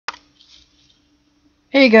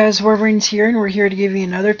Hey guys, Wolverine's here, and we're here to give you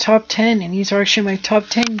another top 10, and these are actually my top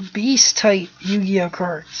 10 Beast type Yu-Gi-Oh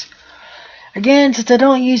cards. Again, since I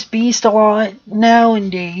don't use Beast a lot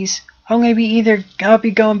nowadays, I'll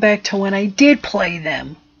be going back to when I did play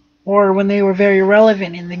them, or when they were very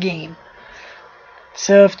relevant in the game.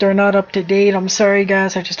 So if they're not up to date, I'm sorry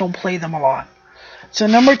guys, I just don't play them a lot. So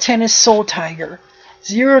number 10 is Soul Tiger.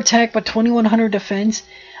 0 attack but 2100 defense.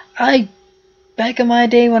 Back in my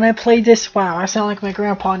day when I played this, wow, I sound like my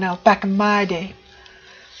grandpa now. Back in my day.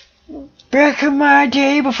 Back in my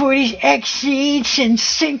day, before these X-Seeds and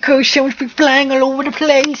Cinco shows be flying all over the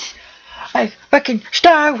place. Like back in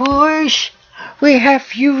Star Wars, we have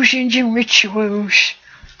fusions and rituals.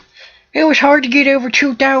 It was hard to get over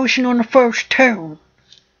 2,000 on the first turn.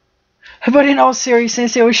 But in all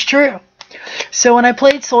seriousness, it was true. So when I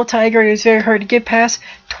played Soul Tiger, it was very hard to get past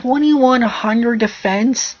 2100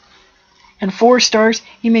 defense. And 4 stars,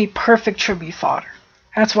 he made perfect tribute fodder.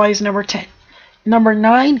 That's why he's number 10. Number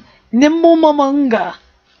 9, Nimble Momonga.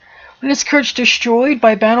 When this card's destroyed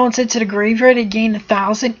by battle and sent to the graveyard, it gained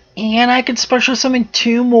 1,000, and I can special summon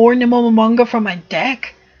 2 more Nimble Momonga from my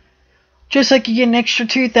deck. Just like you get an extra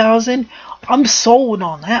 2,000. I'm sold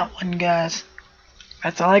on that one, guys.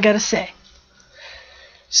 That's all I gotta say.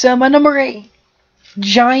 So my number 8,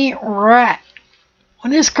 Giant Rat.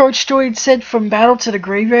 When this card destroyed sent from battle to the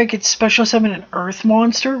graveyard, I could special summon an earth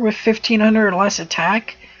monster with 1500 or less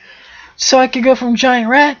attack. So I could go from Giant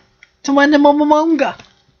Rat to my Nimble Momonga.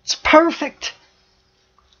 It's perfect.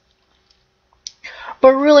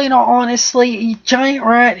 But really, in all honesty, Giant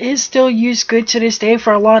Rat is still used good to this day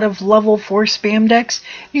for a lot of level 4 spam decks.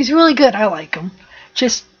 He's really good. I like him.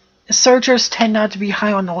 Just searchers tend not to be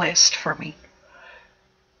high on the list for me.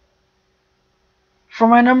 For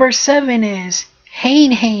my number 7 is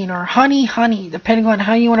Hane or Honey, depending on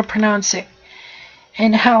how you want to pronounce it.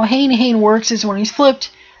 And how Hane works is when he's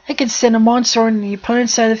flipped, I can send a monster on the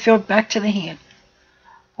opponent's side of the field back to the hand.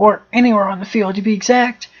 Or anywhere on the field to be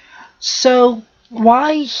exact. So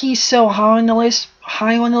why he's so high on the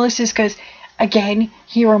list is because, again,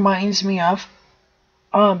 he reminds me of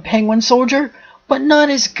Penguin Soldier, but not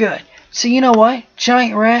as good. So you know what?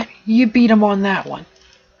 Giant Rat, you beat him on that one.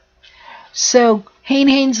 So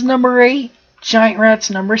Hane's number 8. Giant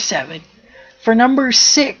Rat's number 7. For number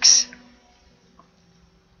 6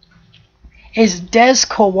 is Des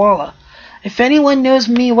Koala. If anyone knows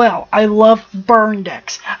me well, I love burn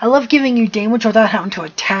decks. I love giving you damage without having to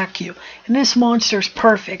attack you. And this monster is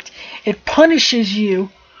perfect. It punishes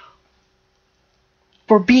you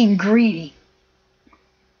for being greedy.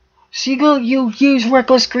 So you use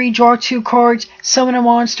Reckless Greed, draw 2 cards, summon a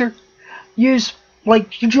monster, you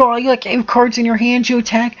draw 8 cards in your hand, you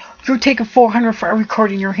attack, you're taking 400 for every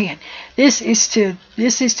card in your hand. This is to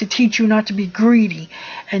teach you not to be greedy.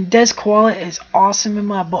 And Des Koala is awesome in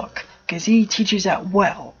my book, because he teaches that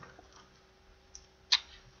well.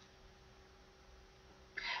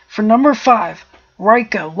 For number 5,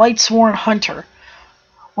 Raikou, Lightsworn Hunter.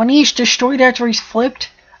 When he's destroyed after he's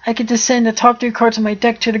flipped, I get to send the top 3 cards of my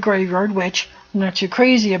deck to the graveyard, which I'm not too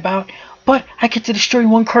crazy about, but I get to destroy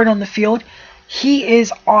 1 card on the field. He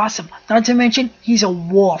is awesome. Not to mention, he's a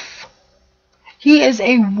wolf. He is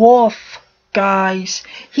a wolf, guys.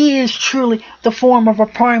 He is truly the form of a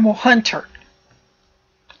primal hunter.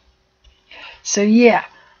 So yeah,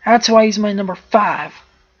 that's why he's my number 5.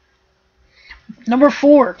 Number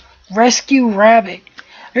 4, Rescue Rabbit.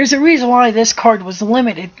 There's a reason why this card was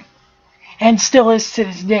limited, and still is to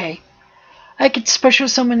this day. I could special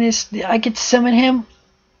summon him.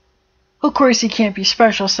 Of course, he can't be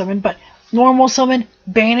special summoned, but normal summon,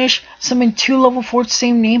 banish, summon 2 level 4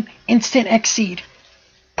 same name, instant exceed.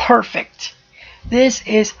 Perfect. This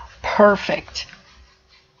is perfect.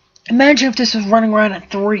 Imagine if this was running around at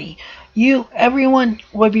 3. Everyone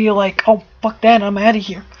would be like, oh, fuck that, I'm out of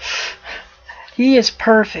here. He is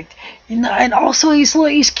perfect. And also,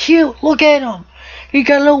 he's cute. Look at him. He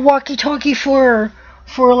got a little walkie-talkie for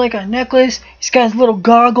like a necklace. He's got his little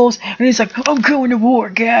goggles. And he's like, I'm going to war,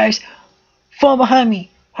 guys. Fall behind me.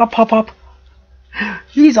 Hop, hop, hop.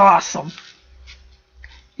 He's awesome.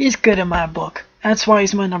 He's good in my book. That's why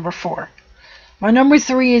he's my number 4. My number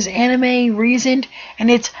 3 is Anime Reasoned,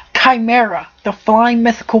 and it's Chimera, the flying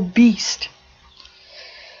mythical beast.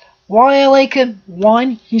 Why I like him?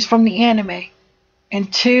 1, he's from the anime.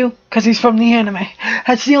 And 2, because he's from the anime.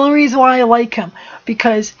 That's the only reason why I like him.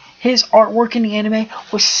 Because his artwork in the anime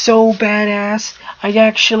was so badass. I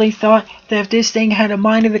actually thought that if this thing had a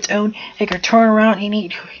mind of its own, it could turn around and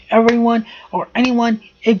eat everyone or anyone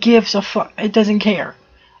it gives a fuck. It doesn't care.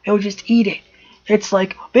 It will just eat it. It's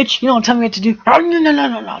like, bitch, you don't tell me what to do.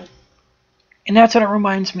 No. And that's what it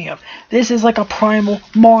reminds me of. This is like a primal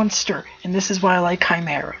monster, and this is why I like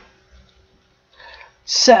Chimera.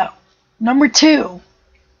 So, number 2,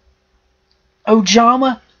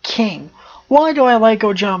 Ojama King. Why do I like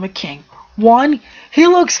Ojama King? 1, he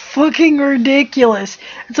looks fucking ridiculous.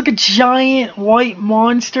 It's like a giant white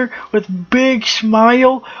monster with big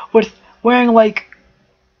smile, with wearing like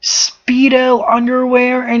Speedo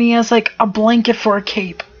underwear, and he has like a blanket for a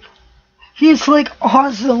cape. He's like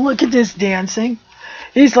awesome. Look at this dancing.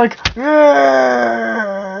 He's like,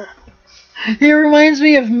 "Argh." He reminds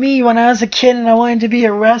me of me when I was a kid and I wanted to be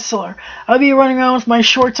a wrestler. I'd be running around with my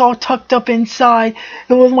shorts all tucked up inside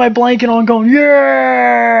and with my blanket on going,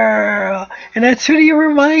 yeah! And that's what he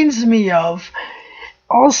reminds me of.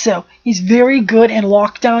 Also, he's very good in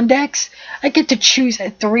lockdown decks. I get to choose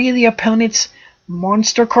 3 of the opponent's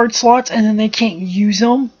monster card slots and then they can't use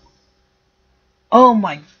them. Oh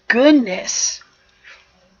my goodness.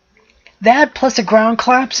 That plus a ground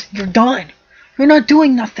collapse, you're done. You're not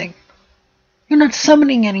doing nothing. You're not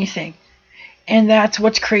summoning anything. And that's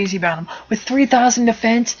what's crazy about him. With 3,000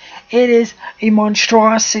 defense, it is a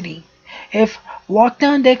monstrosity. If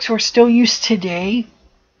lockdown decks were still used today,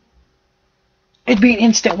 it'd be an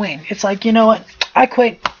instant win. It's like, you know what? I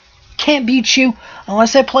quit. Can't beat you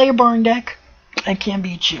unless I play a burn deck. I can't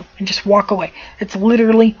beat you. And just walk away. It's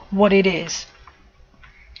literally what it is.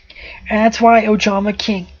 And that's why Ojama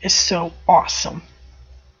King is so awesome.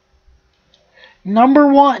 Number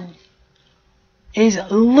 1 is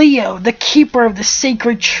Leo, the Keeper of the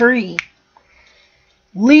Sacred Tree.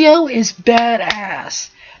 Leo is badass.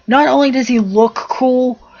 Not only does he look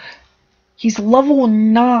cool, he's level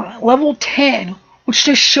 10, which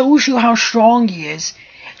just shows you how strong he is.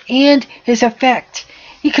 And his effect.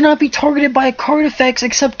 He cannot be targeted by card effects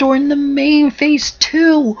except during the main phase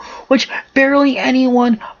 2, which barely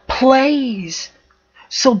anyone plays.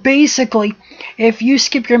 So basically, if you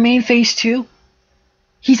skip your main phase 2,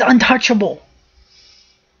 he's untouchable.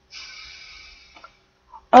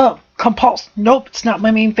 Oh, Compulse. Nope, it's not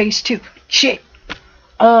my main phase 2. Shit.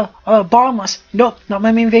 Bottomless. Nope, not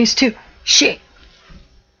my main phase 2. Shit.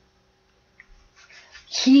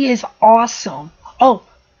 He is awesome. Oh,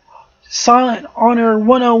 Silent Honor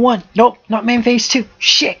 101. Nope, not main phase 2.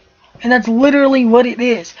 Shit. And that's literally what it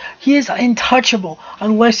is. He is untouchable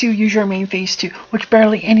unless you use your main phase 2, which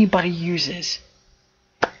barely anybody uses.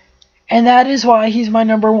 And that is why he's my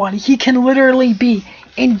number 1. He can literally be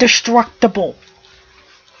indestructible.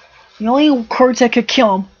 The only cards that could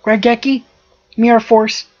kill him, Raigeki, Mirror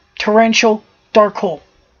Force, Torrential, Dark Hole.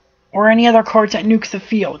 Or any other cards that nuke the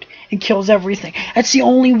field and kills everything. That's the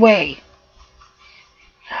only way.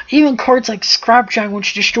 Even cards like Scrapjack,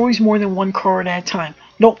 which destroys more than one card at a time.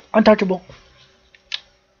 Nope, untouchable.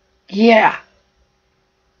 Yeah.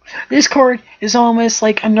 This card is almost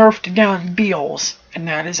like a nerfed down Beals. And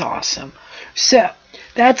that is awesome. So,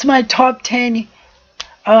 that's my top 10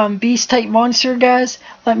 beast type monster, guys.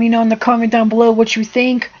 Let me know in the comment down below what you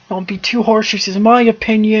think. Don't be too harsh. This is my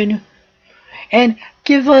opinion. And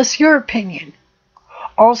give us your opinion.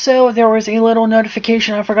 Also, there was a little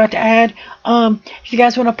notification I forgot to add. If you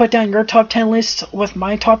guys want to put down your top 10 lists with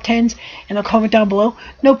my top 10s in the comment down below,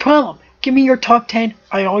 no problem. Give me your top 10.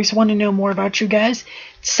 I always want to know more about you guys.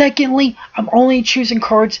 Secondly, I'm only choosing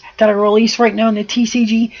cards that are released right now in the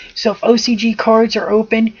TCG. So if OCG cards are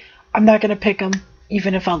open, I'm not going to pick them,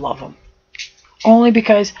 even if I love them. Only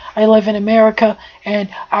because I live in America and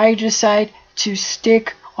I decide to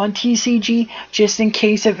stick on TCG just in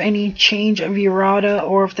case of any change of errata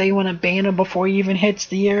or if they want to ban him before he even hits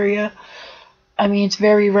the area. I mean, it's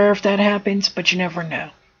very rare if that happens, but you never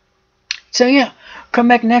know. So yeah, come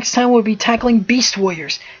back next time. We'll be tackling Beast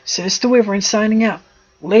Warriors. So it's the Wyvern signing out.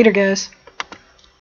 Later, guys.